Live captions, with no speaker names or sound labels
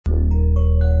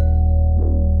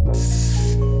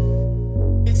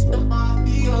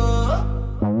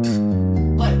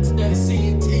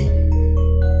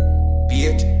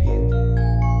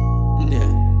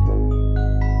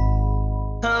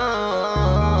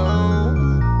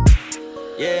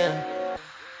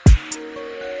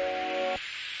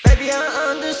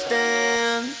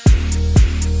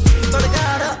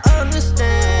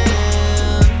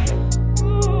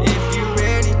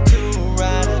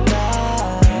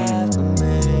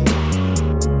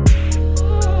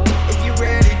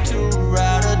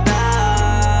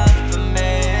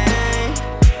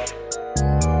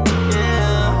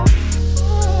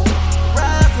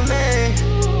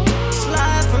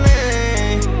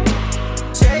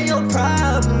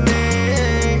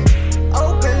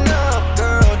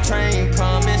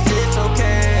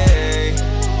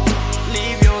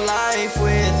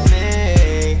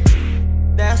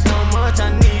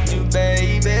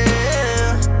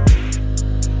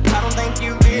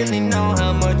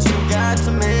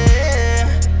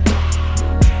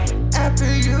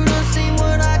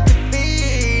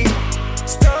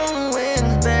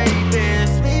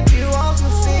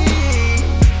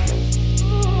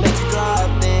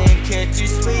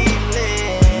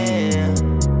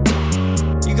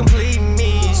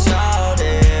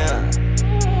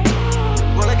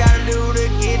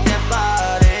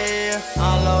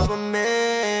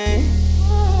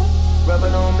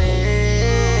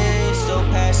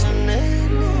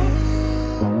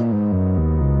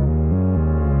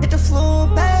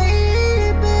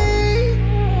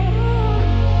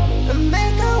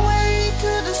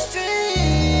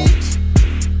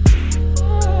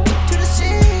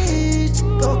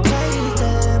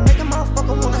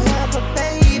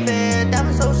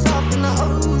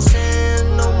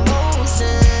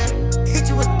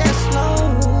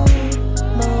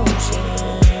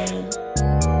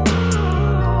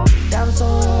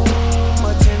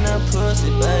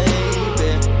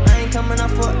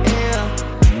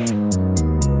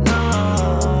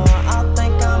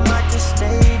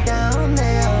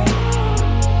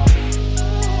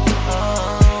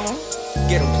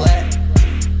get him plat.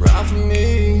 Ride for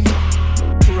me,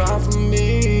 ride for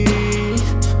me.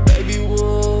 Baby,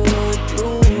 would you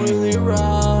really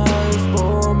ride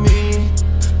for me?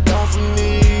 Die for me,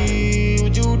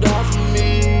 would you die for me?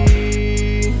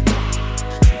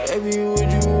 Baby,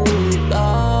 would you really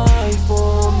die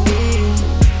for me?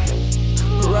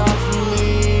 Ride for me,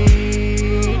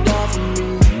 die for me.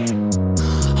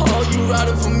 Are you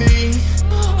riding for me?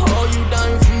 Are you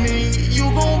dying for me? You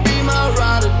gon' be my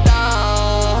ride or die.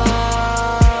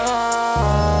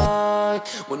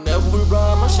 Whenever we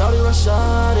ride, my shawty rush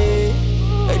shawty.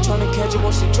 They tryna catch it,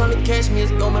 when she tryna catch me,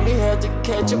 it's gon' make me have to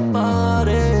catch a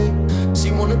body.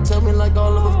 She wanna tell me like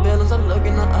all of her feelings, I look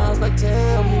in her eyes like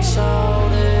tell me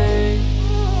shawty,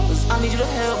 'cause I need you to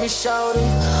help me shawty.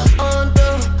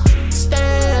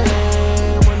 Understand,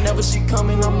 whenever she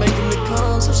coming, I'm making it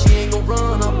come, so she ain't gon'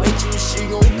 run, I bet you she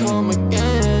gon' come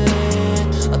again.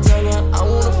 I tell her I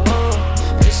wanna fuck,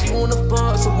 and she wanna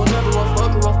fuck, so whenever I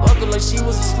fuck her like she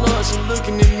was a slut. She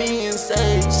looking at me and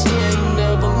say she ain't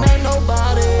never met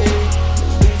nobody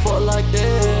who fuck like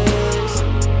this.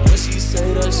 When she say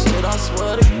that shit, I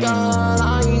swear to God,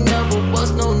 I ain't never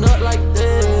bust no nut like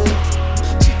this.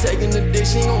 She taking the dick,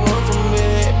 she gon' run from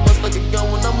it. Bust like a gun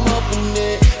when I'm up in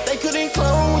it. They couldn't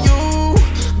clone you,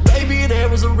 baby, there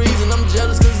was a reason I'm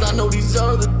jealous, 'cause I know these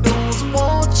other dudes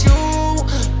want you.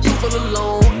 You feel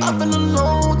alone, I feel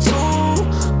alone too.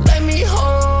 Let me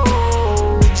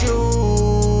hold you.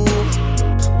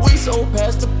 We so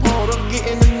past the point of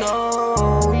getting to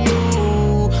know you.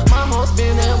 My heart's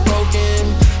been broken,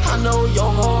 I know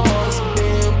your heart's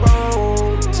been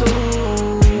broke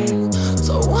too.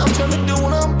 So I'm tryna do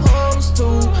what I'm supposed to.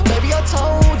 Baby, I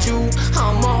told you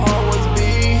I'ma always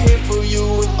be here for you.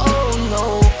 Oh no,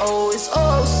 oh, it's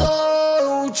oh so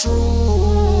true.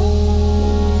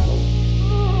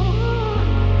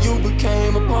 You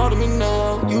became a part of me now.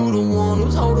 You the one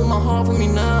who's holding my heart for me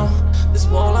now. This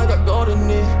wall I got guard in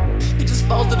it, it just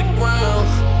falls to the ground.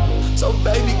 So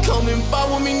baby, come and bop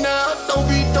with me now. Don't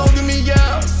be dogging me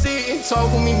out. Sit and talk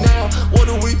with me now. What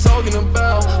are we talking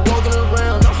about? Walking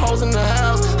around, the halls in the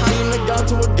house. I am the god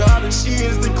to a god, and she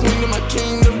is the queen of my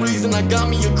king. The reason I got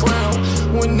me a crown.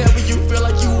 Whenever you feel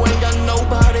like you ain't got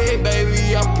nobody,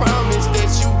 baby, I promise that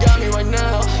you got me right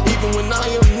now. Even when I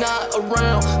am not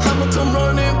around, I'ma come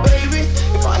running, baby.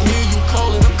 If I hear you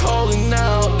calling, I'm calling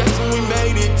now. That's when we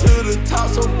made it to the top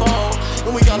so far,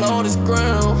 and we got all this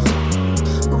ground.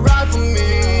 Ride for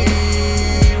me,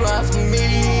 ride for me.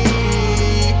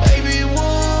 Baby,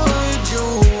 would you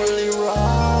really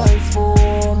ride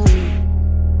for me?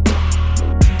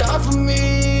 Die for me,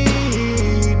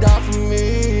 die for me.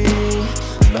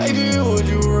 Baby, would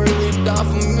you really die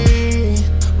for me?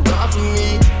 Ride for me,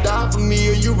 die for me.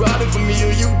 Are you riding for me?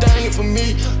 Are you dying for me?